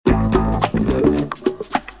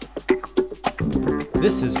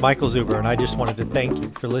This is Michael Zuber, and I just wanted to thank you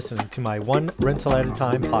for listening to my One Rental at a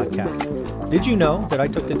Time podcast. Did you know that I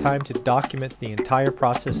took the time to document the entire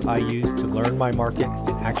process I used to learn my market and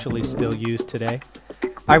actually still use today?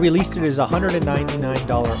 I released it as a $199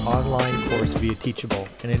 online course via Teachable,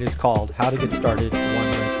 and it is called How to Get Started One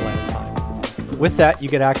Rental at a Time. With that, you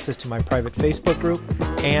get access to my private Facebook group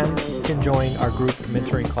and can join our group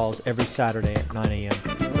mentoring calls every Saturday at 9 a.m.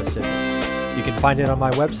 Pacific. You can find it on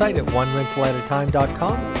my website at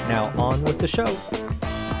onerentalatatime.com. Now on with the show.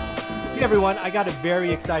 Hey everyone, I got a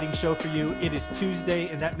very exciting show for you. It is Tuesday,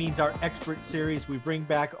 and that means our expert series. We bring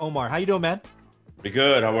back Omar. How you doing, man? Pretty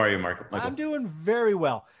good. How are you, Michael? I'm doing very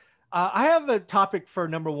well. I have a topic for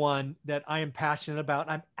number one that I am passionate about.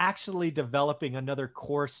 I'm actually developing another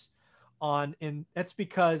course on, and that's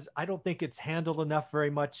because I don't think it's handled enough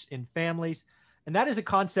very much in families. And that is a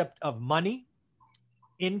concept of money,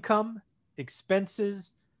 income,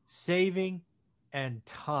 expenses, saving, and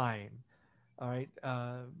time. All right.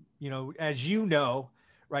 As you know,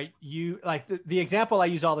 right, you like the example I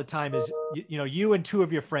use all the time is, you and two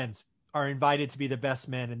of your friends are invited to be the best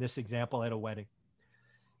men in this example at a wedding.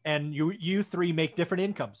 And you three make different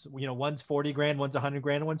incomes. One's 40 grand, one's 100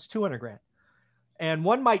 grand, and one's 200 grand. And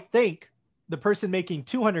one might think the person making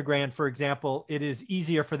 200 grand, for example, it is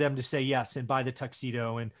easier for them to say yes and buy the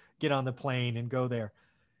tuxedo and get on the plane and go there.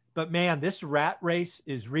 But man, this rat race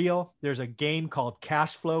is real. There's a game called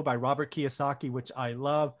Cash Flow by Robert Kiyosaki, which I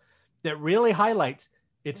love, that really highlights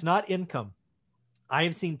it's not income. I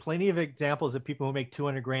have seen plenty of examples of people who make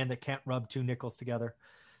 200 grand that can't rub two nickels together.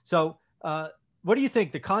 So what do you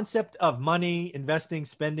think? The concept of money, investing,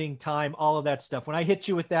 spending, time, all of that stuff. When I hit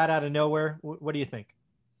you with that out of nowhere, what do you think?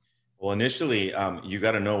 Well, initially, you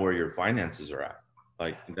got to know where your finances are at.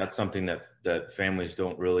 Like that's something that families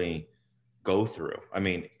don't really go through. I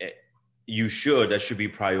mean, that should be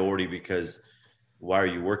priority, because why are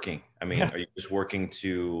you working? I mean, Are you just working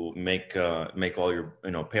to make all your,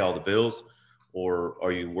 pay all the bills, or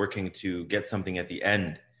are you working to get something at the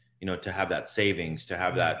end, to have that savings, to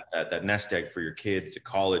have that nest egg for your kids to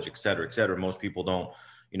college, et cetera, et cetera. Most people don't,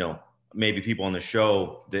 maybe people on the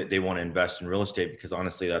show, they want to invest in real estate because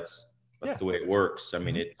honestly, that's the way it works. I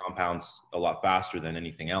mean, it compounds a lot faster than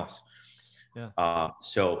anything else. Yeah.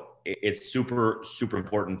 So it's super, super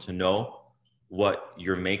important to know what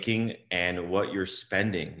you're making and what you're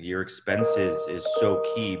spending. Your expenses is so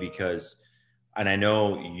key because, and I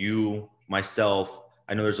know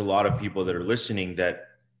I know there's a lot of people that are listening that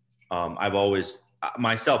I've always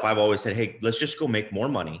said, hey, let's just go make more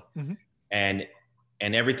money, and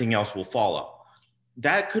everything else will follow.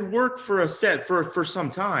 That could work for for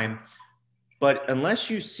some time, but unless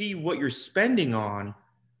you see what you're spending on,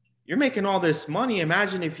 you're making all this money.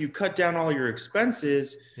 Imagine if you cut down all your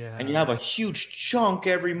expenses and you have a huge chunk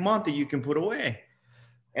every month that you can put away.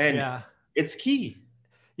 And it's key.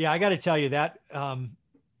 Yeah, I got to tell you that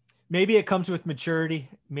maybe it comes with maturity.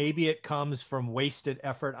 Maybe it comes from wasted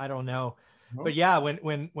effort. I don't know. Mm-hmm. But yeah,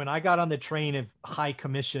 when I got on the train of high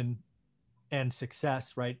commission and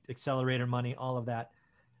success, right? Accelerator money, all of that.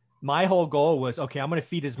 My whole goal was, okay, I'm going to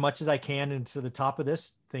feed as much as I can into the top of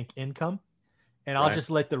this, think income. And I'll just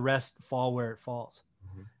let the rest fall where it falls.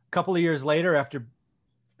 Mm-hmm. A couple of years later, after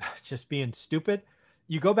just being stupid,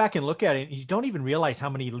 you go back and look at it and you don't even realize how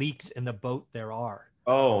many leaks in the boat there are.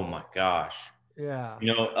 Oh my gosh. Yeah.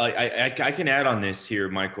 I can add on this here,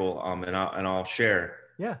 Michael, and I'll share.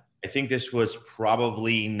 Yeah. I think this was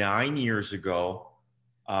probably 9 years ago.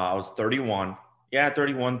 I was 31. Yeah,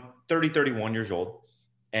 31 years old.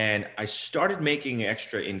 And I started making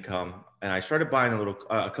extra income, and I started buying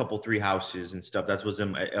a couple, 3 houses and stuff. That was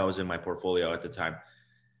in my portfolio at the time.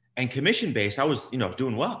 And commission based, I was,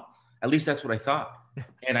 doing well. At least that's what I thought.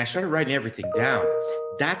 And I started writing everything down.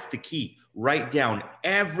 That's the key. Write down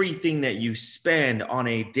everything that you spend on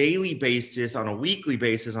a daily basis, on a weekly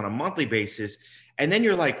basis, on a monthly basis. And then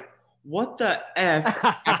you're like, what the F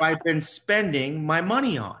have I been spending my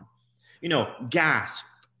money on? Gas,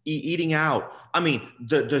 eating out. I mean,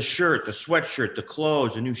 the shirt, the sweatshirt, the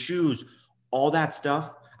clothes, the new shoes, all that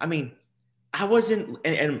stuff. I mean, I wasn't,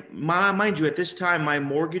 and mind you, at this time, my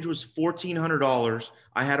mortgage was $1,400.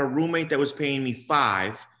 I had a roommate that was paying me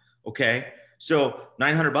 $5,000. Okay. So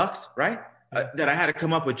 $900, right? That I had to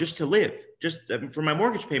come up with just to live, just for my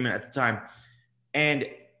mortgage payment at the time. And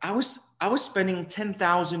I was spending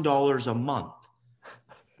 $10,000 a month.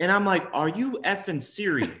 And I'm like, are you effing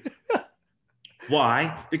serious?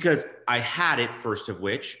 Why? Because I had it, first of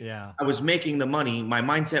which. Yeah. I was making the money. My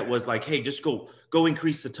mindset was like, hey, just go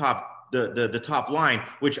increase the top line,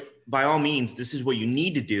 which by all means, this is what you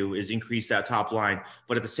need to do, is increase that top line.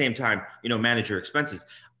 But at the same time, manage your expenses.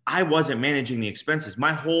 I wasn't managing the expenses.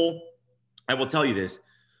 I will tell you this,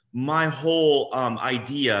 my whole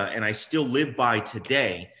idea, and I still live by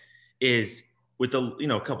today, is with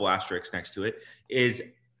a couple asterisks next to it, is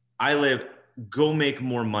I live, go make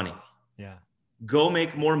more money. Yeah. Go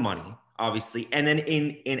make more money, obviously. And then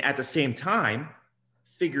in at the same time,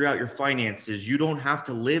 figure out your finances. You don't have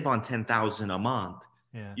to live on 10,000 a month.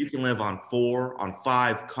 Yeah. You can live on 4, on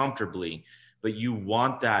 5 comfortably, but you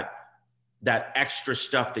want that extra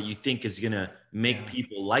stuff that you think is going to make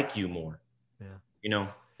people like you more. Yeah.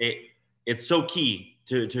 It's so key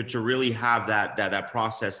to really have that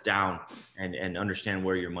process down and understand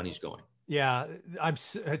where your money's going. Yeah,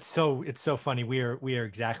 it's so funny. We are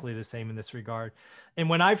exactly the same in this regard. And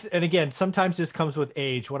and again, sometimes this comes with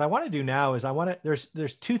age. What I want to do now is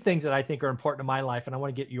there's 2 things that I think are important in my life, and I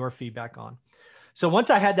want to get your feedback on. So once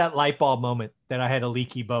I had that light bulb moment that I had a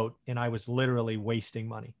leaky boat and I was literally wasting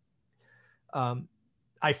money.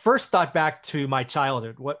 I first thought back to my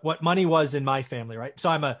childhood, what money was in my family, right? So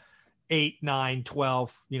I'm a 8, 9,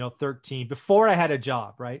 12, 13, before I had a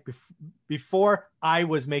job, right? Before I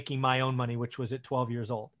was making my own money, which was at 12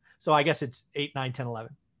 years old. So I guess it's 8, 9, 10,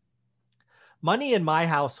 11. Money in my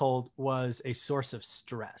household was a source of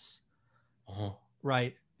stress,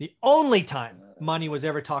 right? The only time money was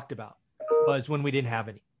ever talked about was when we didn't have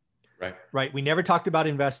any, right? We never talked about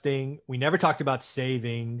investing. We never talked about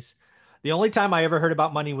savings. The only time I ever heard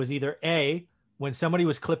about money was either when somebody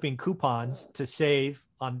was clipping coupons to save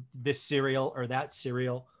on this cereal or that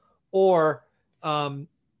cereal, or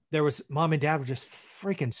there was mom and dad were just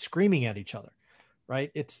freaking screaming at each other,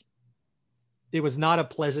 right? It was not a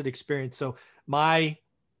pleasant experience. So the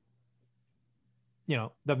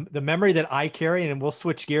memory that I carry, and we'll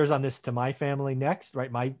switch gears on this to my family next,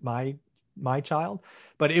 right? My child,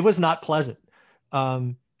 but it was not pleasant.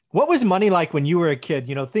 What was money like when you were a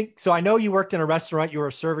kid? So I know you worked in a restaurant, you were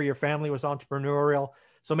a server, your family was entrepreneurial.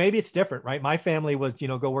 So maybe it's different, right? My family was,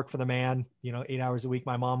 go work for the man, 8 hours a week.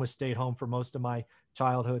 My mom was stay at home for most of my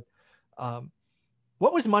childhood.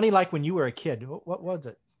 What was money like when you were a kid? What was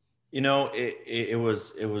it? It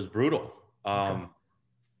was brutal. Okay.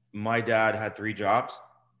 My dad had 3 jobs.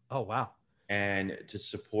 Oh, wow. And to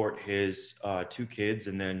support his 2 kids.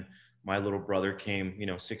 And then my little brother came,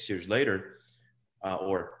 6 years later.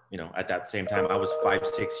 At that same time, I was 5,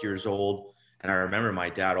 6 years old. And I remember my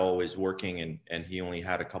dad always working and he only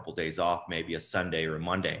had a couple days off, maybe a Sunday or a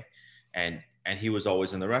Monday. And he was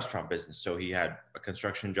always in the restaurant business. So he had a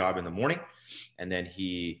construction job in the morning, and then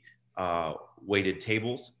he waited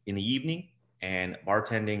tables in the evening and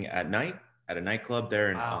bartending at night at a nightclub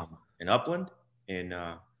there in Upland in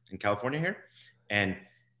California here. And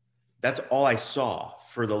that's all I saw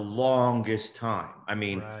for the longest time. I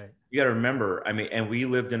mean, right. You got to remember, and we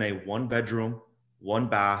lived in a 1-bedroom,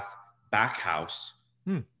 1-bath back house,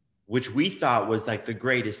 which we thought was like the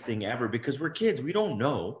greatest thing ever because we're kids. We don't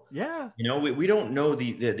know. Yeah. We don't know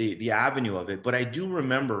the avenue of it. But I do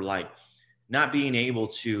remember like not being able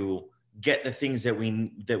to get the things that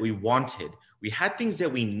we wanted. We had things that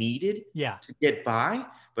we needed to get by,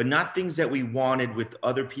 but not things that we wanted with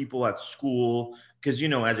other people at school. Because,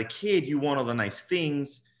 as a kid, you want all the nice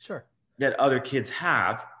things that other kids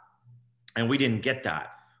have. And we didn't get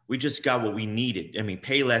that. We just got what we needed.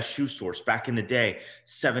 Payless Shoe Source back in the day,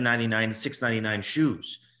 $7.99, $6.99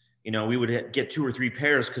 shoes. We would get 2 or 3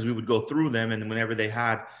 pairs because we would go through them. And whenever they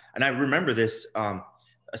had, and I remember this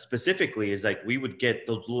specifically, is like we would get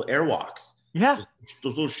those little Airwalks. Yeah.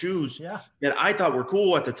 Those little shoes that I thought were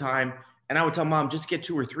cool at the time. And I would tell mom, just get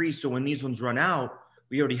 2 or 3. So when these ones run out,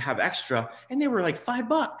 we already have extra. And they were like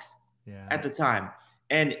 $5 at the time.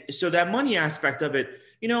 And so that money aspect of it,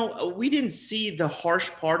 we didn't see the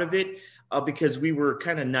harsh part of it because we were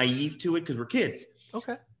kind of naive to it because we're kids.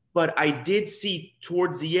 Okay. But I did see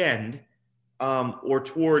towards the end or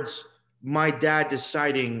towards my dad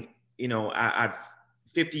deciding, at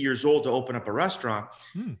 50 years old to open up a restaurant.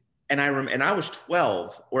 And I was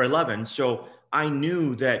 12 or 11. So I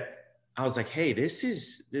knew that I was like, hey, this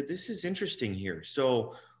is interesting here.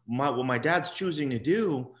 So what my dad's choosing to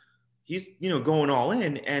do, he's, going all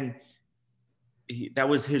in. And that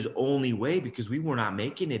was his only way because we were not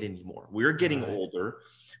making it anymore. We were getting older,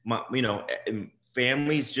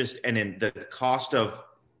 families just, and then the cost of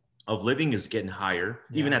living is getting higher,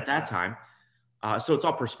 even at that time. So it's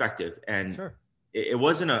all perspective. And it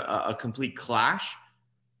wasn't a complete clash,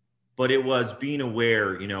 but it was being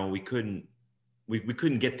aware, we couldn't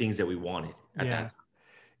get things that we wanted at that time.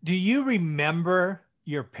 Do you remember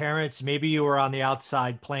your parents, maybe you were on the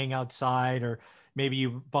outside playing outside, or maybe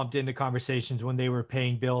you bumped into conversations when they were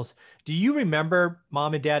paying bills. Do you remember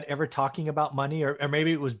mom and dad ever talking about money, or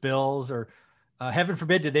maybe it was bills, or Heaven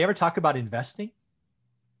forbid, did they ever talk about investing?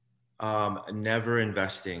 Never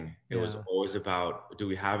investing. It was Yeah. always about, do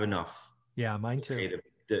we have enough Yeah, mine to too. pay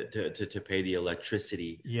to pay the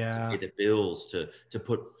electricity, to Yeah. pay the bills, to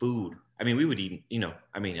put food. I mean, we would eat,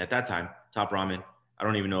 I mean, at that time, Top Ramen, I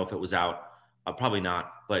don't even know if it was out. Probably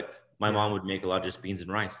not. But my Yeah. mom would make a lot of just beans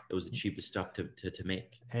and rice. It was the cheapest stuff to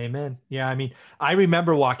make. Amen. Yeah. I mean, I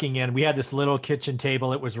remember walking in, we had this little kitchen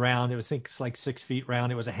table. It was round. It was, I think, it's like 6 feet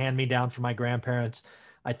round. It was a hand me down from my grandparents,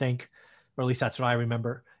 I think, or at least that's what I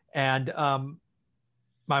remember. And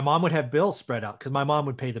my mom would have bills spread out because my mom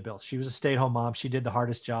would pay the bills. She was a stay-at-home mom. She did the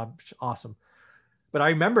hardest job. Awesome. But I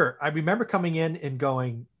remember coming in and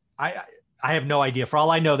going, I I have no idea. For all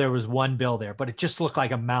I know, there was one bill there, but it just looked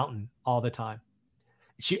like a mountain all the time.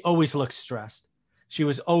 She always looked stressed. She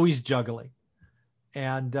was always juggling,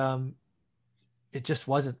 and it just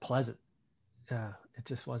wasn't pleasant. It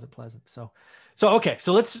just wasn't pleasant. So okay.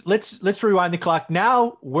 So let's rewind the clock.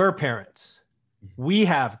 Now we're parents. We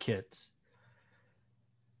have kids.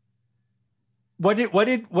 How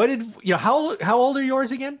old are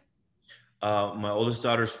yours again? My oldest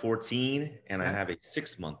daughter's 14, and I Okay. have a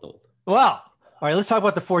 6 month old. Well, all right, let's talk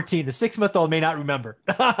about the 14. The 6 month old may not remember.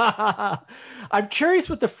 I'm curious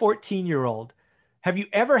with the 14-year-old. Have you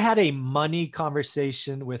ever had a money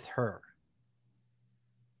conversation with her?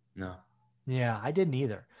 No. Yeah, I didn't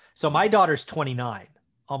either. So my daughter's 29,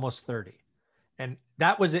 almost 30. And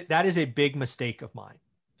that was it. That is a big mistake of mine.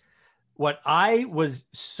 What I was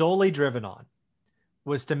solely driven on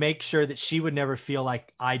was to make sure that she would never feel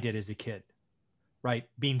like I did as a kid, right?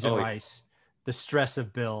 Beans and Oh, rice, the stress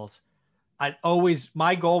of bills.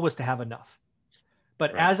 My goal was to have enough.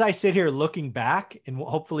 But right. as I sit here looking back, and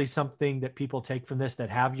hopefully something that people take from this that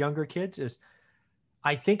have younger kids is,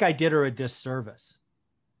 I think I did her a disservice.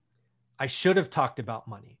 I should have talked about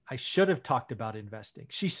money. I should have talked about investing.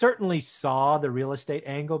 She certainly saw the real estate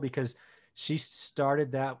angle because she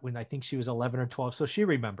started that when I think she was 11 or 12. So she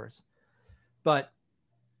remembers. But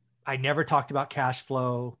I never talked about cash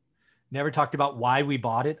flow, never talked about why we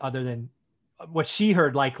bought it, other than what she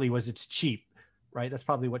heard likely was it's cheap, right? That's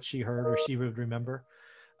probably what she heard or she would remember.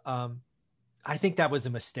 Um, I think that was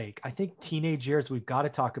a mistake. I think teenage years, we've got to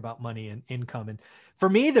talk about money and income. And for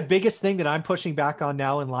me, the biggest thing that I'm pushing back on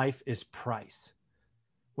now in life is price.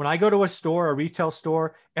 When I go to a store, a retail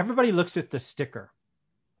store, everybody looks at the sticker,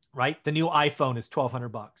 right? The new iPhone is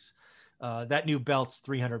 $1,200. That new belt's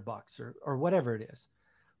 $300 or whatever it is.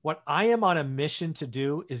 What I am on a mission to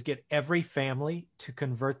do is get every family to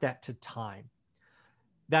convert that to time.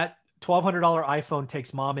 That $1,200 iPhone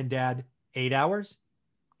takes mom and dad 8 hours,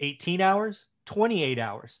 18 hours, 28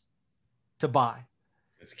 hours to buy.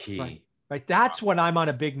 That's key. Right. That's what I'm on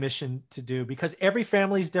a big mission to do, because every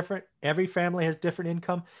family is different. Every family has different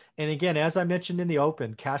income. And again, as I mentioned in the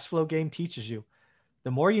open, cash flow game teaches you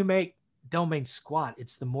the more you make, don't make squat.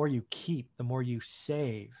 It's the more you keep, the more you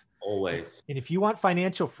save. Always. And if you want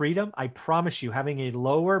financial freedom, I promise you, having a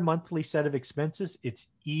lower monthly set of expenses, it's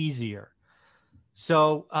easier.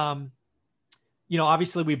 So,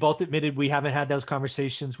 obviously we both admitted we haven't had those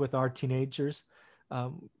conversations with our teenagers.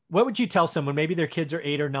 What would you tell someone? Maybe their kids are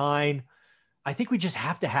 8 or 9. I think we just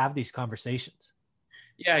have to have these conversations.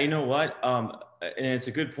 Yeah, you know what? And it's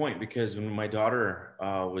a good point, because when my daughter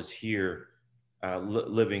was here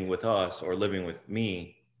living with us, or living with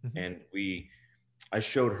me, Mm-hmm. and I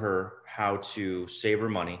showed her how to save her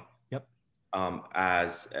money. Yep.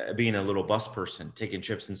 As being a little bus person, taking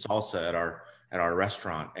chips and salsa at our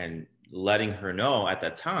restaurant, and letting her know at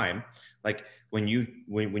that time, like when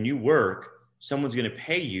you work, someone's going to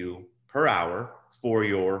pay you per hour for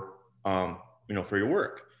your for your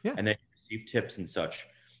work. Yeah. And then you receive tips and such.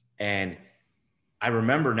 And I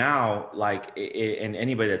remember now, like, and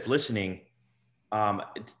anybody that's listening,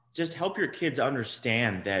 just help your kids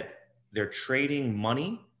understand that they're trading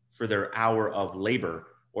money for their hour of labor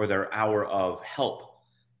or their hour of help.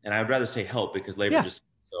 And I'd rather say help, because labor just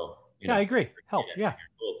so I agree. Help. Yeah.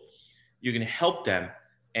 You can help them,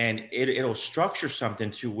 and it'll structure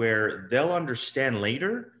something to where they'll understand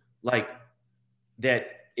later, like,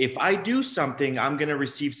 that if I do something, I'm going to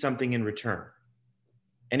receive something in return.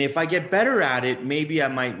 And if I get better at it, maybe I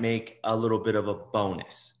might make a little bit of a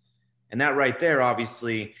bonus. And that right there,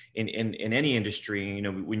 obviously, in any industry,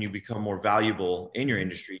 when you become more valuable in your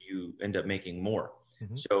industry, you end up making more.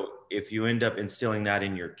 Mm-hmm. So if you end up instilling that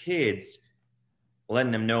in your kids,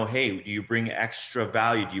 letting them know, hey, do you bring extra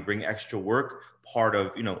value? Do you bring extra work? Part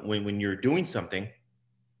of, when you're doing something,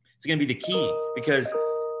 it's going to be the key, because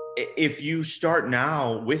if you start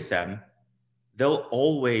now with them, they'll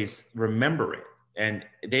always remember it. And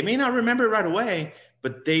they may not remember it right away,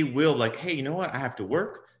 but they will, like, hey, you know what? I have to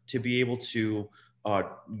work to be able to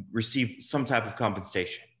receive some type of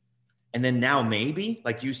compensation. And then now maybe,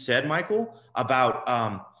 like you said, Michael, about,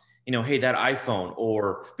 hey, that iPhone,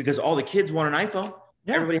 or because all the kids want an iPhone.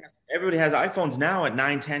 Yeah. Everybody has iPhones now at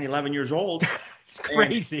 9, 10, 11 years old. It's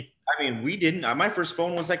crazy. And, I mean, we didn't. My first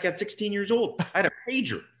phone was like at 16 years old. I had a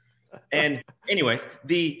pager. And anyways,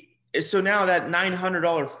 so now that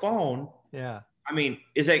 $900 phone, yeah. I mean,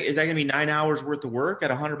 is that going to be 9 hours worth of work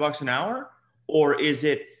at $100 an hour, or is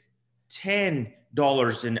it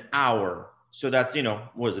 $10 an hour? So that's,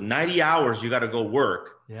 was it 90 hours you got to go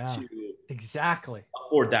work to exactly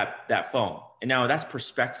afford that phone. And now that's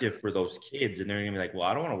perspective for those kids. And they're going to be like, well,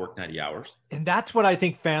 I don't want to work 90 hours. And that's what I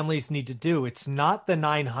think families need to do. It's not the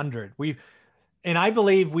 900. I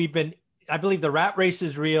believe the rat race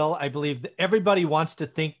is real. I believe that everybody wants to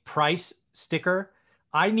think price sticker.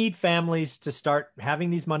 I need families to start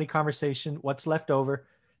having these money conversations, what's left over,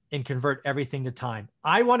 and convert everything to time.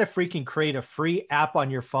 I want to freaking create a free app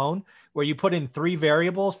on your phone where you put in 3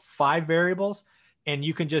 variables, 5 variables, and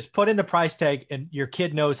you can just put in the price tag and your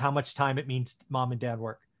kid knows how much time it means mom and dad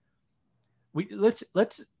work. It's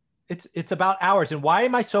about hours. And why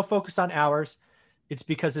am I so focused on hours? It's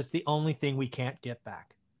because it's the only thing we can't get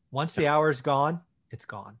back. Once the hour is gone, it's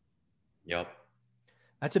gone. Yep.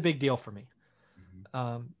 That's a big deal for me.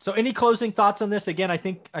 Mm-hmm. So any closing thoughts on this? Again, I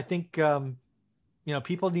think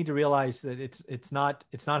people need to realize that it's not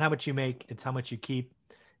how much you make, it's how much you keep.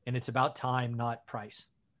 And it's about time, not price.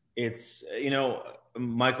 It's,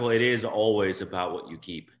 Michael, it is always about what you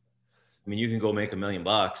keep. I mean, you can go make $1 million,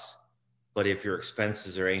 but if your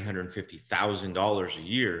expenses are $850,000 a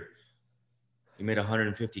year, you made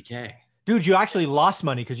 $150K. Dude, you actually lost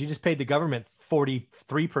money because you just paid the government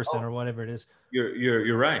 43% or whatever it is.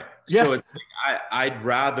 You're right. Yeah. So I'd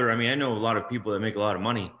rather, I know a lot of people that make a lot of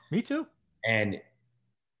money. Me too.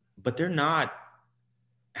 But they're not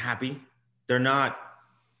happy. They're not,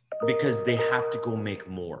 because they have to go make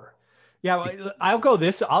more. Yeah, I'll go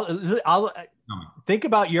this. I'll think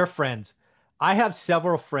about your friends. I have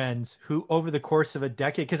several friends who, over the course of a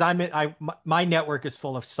decade, because my network is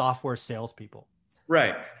full of software salespeople.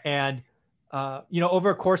 Right. And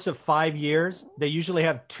over a course of 5 years, they usually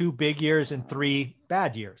have 2 big years and 3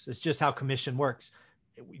 bad years. It's just how commission works.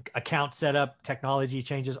 Account setup, technology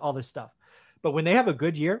changes, all this stuff. But when they have a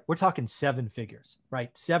good year, we're talking 7 figures,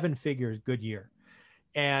 right? 7 figures, good year.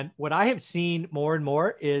 And what I have seen more and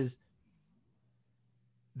more is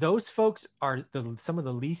those folks are some of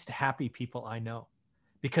the least happy people I know,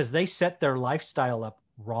 because they set their lifestyle up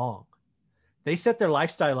wrong. They set their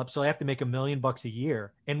lifestyle up so they have to make $1 million a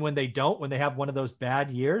year. And when they don't, when they have one of those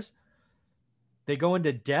bad years, they go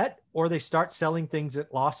into debt or they start selling things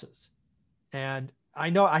at losses. And I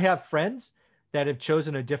know I have friends that have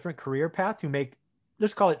chosen a different career path who make,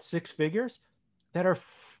 let's call it 6 figures, that are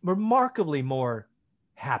remarkably more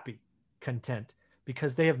happy, content,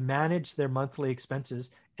 because they have managed their monthly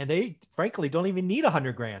expenses and they frankly don't even need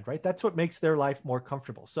 $100,000, right? That's what makes their life more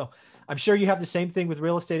comfortable. So I'm sure you have the same thing with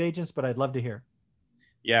real estate agents, but I'd love to hear.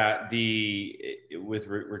 Yeah. With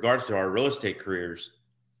regards to our real estate careers,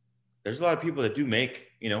 there's a lot of people that do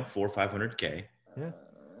make, 400 or 500K. Yeah.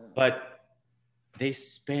 But they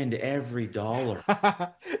spend every dollar.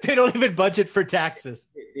 They don't even budget for taxes.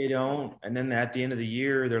 They don't. And then at the end of the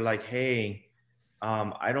year, they're like, hey,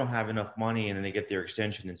 I don't have enough money. And then they get their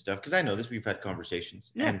extension and stuff. Cause I know this, we've had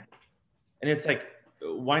conversations. Yeah. And it's like,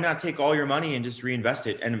 why not take all your money and just reinvest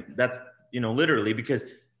it? And that's, literally, because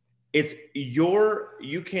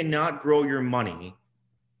you cannot grow your money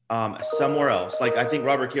somewhere else. Like I think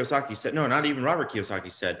Robert Kiyosaki said, no, not even Robert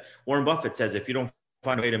Kiyosaki said, Warren Buffett says, if you don't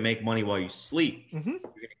find a way to make money while you sleep, you're going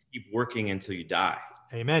to keep working until you die.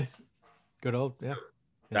 Amen. Good old, yeah.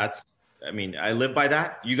 I live by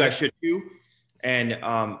that. You guys should too. And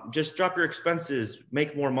just drop your expenses,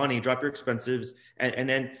 make more money, drop your expenses, and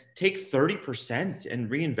then take 30% and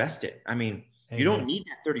reinvest it. Amen. You don't need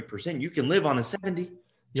that 30%. You can live on the 70.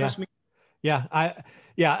 Trust me. Yeah.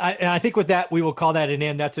 I think with that, we will call that an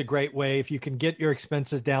end. That's a great way. If you can get your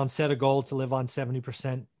expenses down, set a goal to live on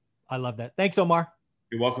 70%. I love that. Thanks, Omar.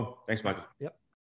 You're welcome. Thanks, Michael. Yep.